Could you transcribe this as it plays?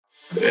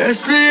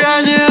Если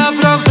я не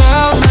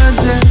оправдал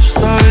надежд,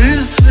 то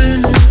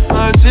извини,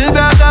 но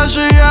тебя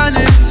даже я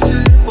не в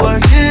силах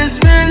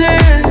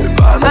изменить.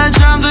 По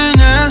ночам ты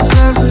не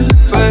забыть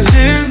по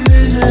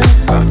имени.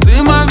 Как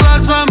ты могла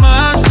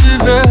сама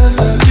себе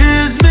так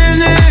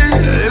изменить?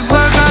 И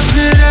пока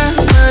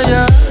смиренно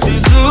я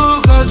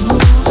иду ко дну,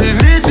 ты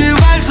ведь не в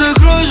вальсах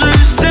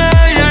кружишься,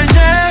 я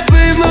не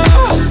пойму.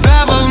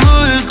 Тебя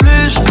волнует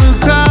лишь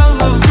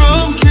бокалов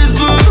громкий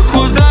звук.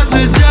 Куда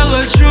ты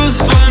дела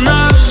чувства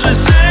наши?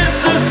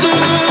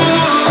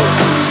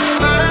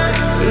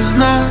 И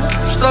знаю,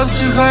 что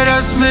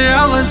втихаря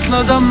смеялась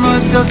надо мной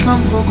в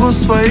тесном кругу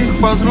своих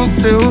подруг.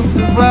 Ты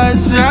убиваешь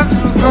всех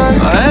другой,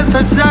 а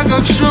эта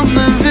тяга к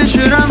шумным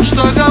вечерам.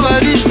 Что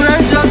говоришь,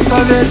 пройдет,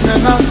 поверь мне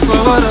на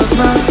слово,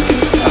 родная.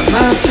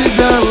 Она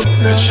тебя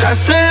убьет.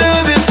 Счастье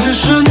любит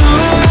тишину,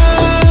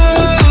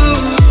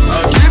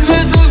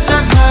 гибнет у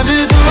всех на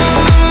виду.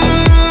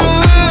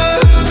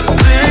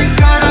 Ты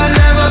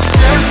королева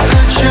всех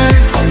ночей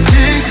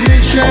и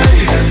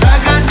кричей.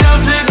 Так хотел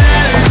тебя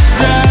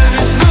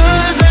исправить, но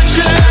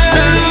зачем?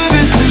 Счастье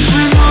любит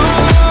тишину,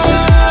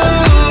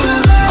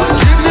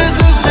 гибнет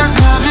у всех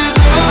на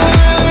виду.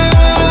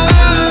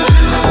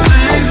 Ты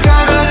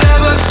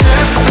королева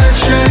всех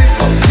ночей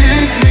и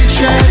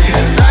кричей.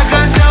 Так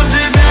хотел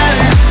тебя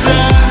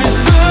исправить,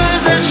 но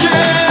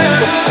зачем?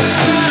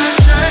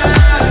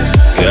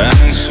 Я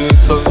не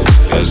святой,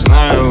 я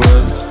знаю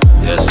это.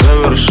 Я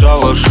совершал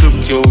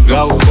ошибки,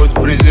 лгал, хоть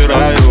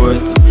презираю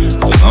это. В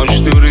ту ночь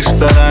ты в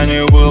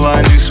ресторане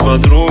была не с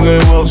подругой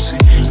вовсе,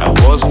 а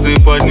пост ты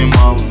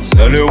поднимал.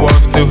 За любовь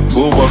ты в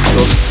клубах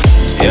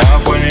тост. Я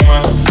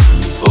понимаю,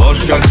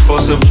 ложь как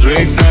способ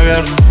жить,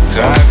 наверное.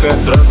 Как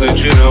от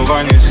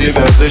разочарования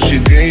себя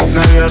защитить,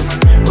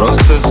 наверное.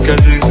 Просто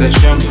скажи,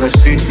 зачем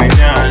просить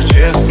меня о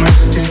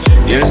честности,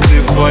 если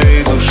в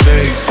твоей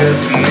душе и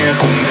сердце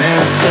нету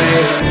места.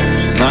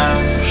 Знаю,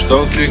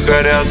 что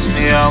втихаря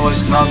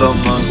смеялась надо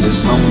мной в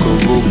тесном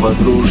кругу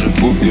подружек,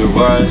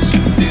 убиваясь,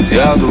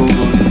 идя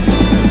другой.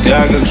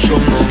 Тяга к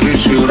шумным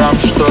вечерам,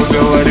 что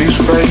говоришь,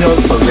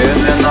 пройдет. Поверь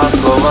мне на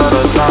слово,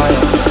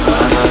 родная,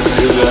 она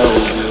тебя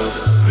убьет.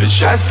 Ведь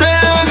счастье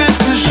любит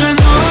тишину.